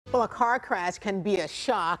Well, a car crash can be a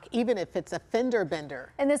shock, even if it's a fender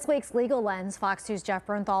bender. In this week's Legal Lens, Fox 2's Jeff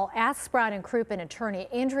Bernthal asks Brown Crouppen attorney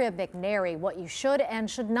Andrea McNairy what you should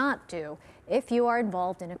and should not do if you are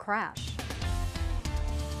involved in a crash.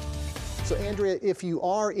 So, Andrea, if you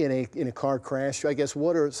are in a car crash, I guess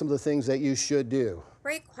what are some of the things that you should do?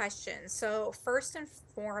 Great question. So first and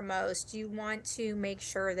foremost, you want to make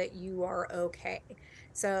sure that you are okay.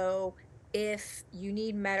 So if you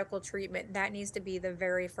need medical treatment, that needs to be the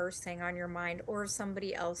very first thing on your mind, or if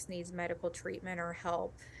somebody else needs medical treatment or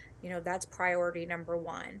help, that's priority number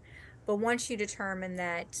one. But once you determine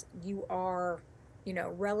that you are,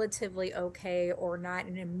 relatively okay or not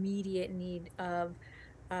in immediate need of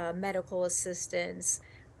medical assistance,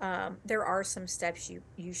 there are some steps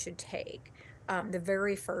you should take. The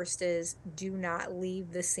very first is do not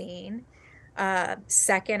leave the scene.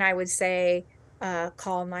 Second, I would say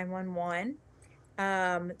call 911.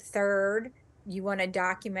 Third, you want to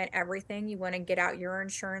document everything. You want to get out your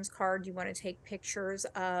insurance card. You want to take pictures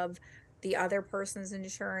of the other person's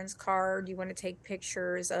insurance card. You want to take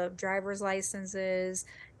pictures of driver's licenses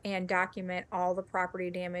and document all the property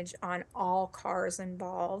damage on all cars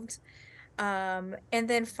involved. And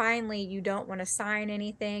then finally, you don't want to sign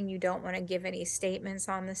anything. You don't want to give any statements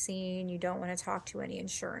on the scene. You don't want to talk to any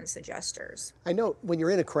insurance adjusters. I know when you're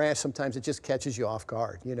in a crash, sometimes it just catches you off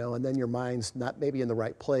guard, and then your mind's not maybe in the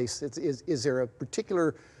right place. Is there a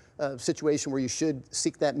particular situation where you should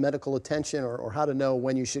seek that medical attention, or how to know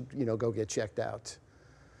when you should, go get checked out?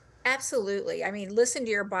 Absolutely. I mean, listen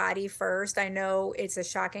to your body first. I know it's a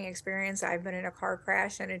shocking experience. I've been in a car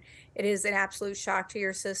crash, and it is an absolute shock to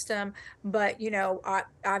your system. But,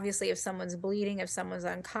 obviously, if someone's bleeding, if someone's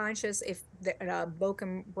unconscious, if a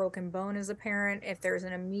broken bone is apparent, if there's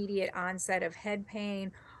an immediate onset of head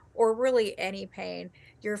pain, or really any pain,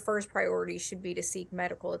 your first priority should be to seek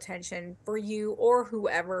medical attention for you or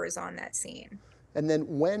whoever is on that scene. And then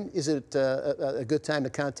when is it a good time to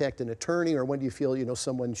contact an attorney, or when do you feel,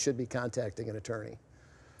 someone should be contacting an attorney?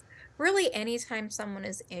 Really, anytime someone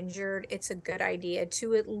is injured, it's a good idea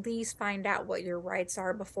to at least find out what your rights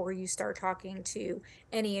are before you start talking to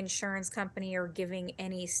any insurance company or giving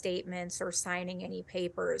any statements or signing any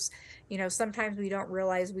papers. Sometimes we don't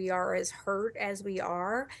realize we are as hurt as we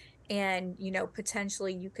are, and,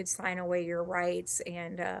 potentially you could sign away your rights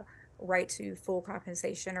and right to full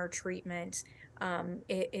compensation or treatment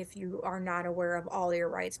if you are not aware of all your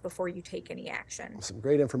rights before you take any action. Some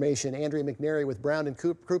great information. Andrea McNairy with Brown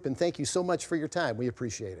Crouppen, thank you so much for your time. We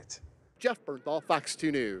appreciate it. Jeff Bernthal, Fox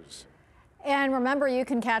 2 News. And remember, you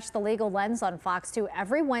can catch the Legal Lens on Fox 2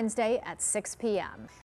 every Wednesday at 6 p.m.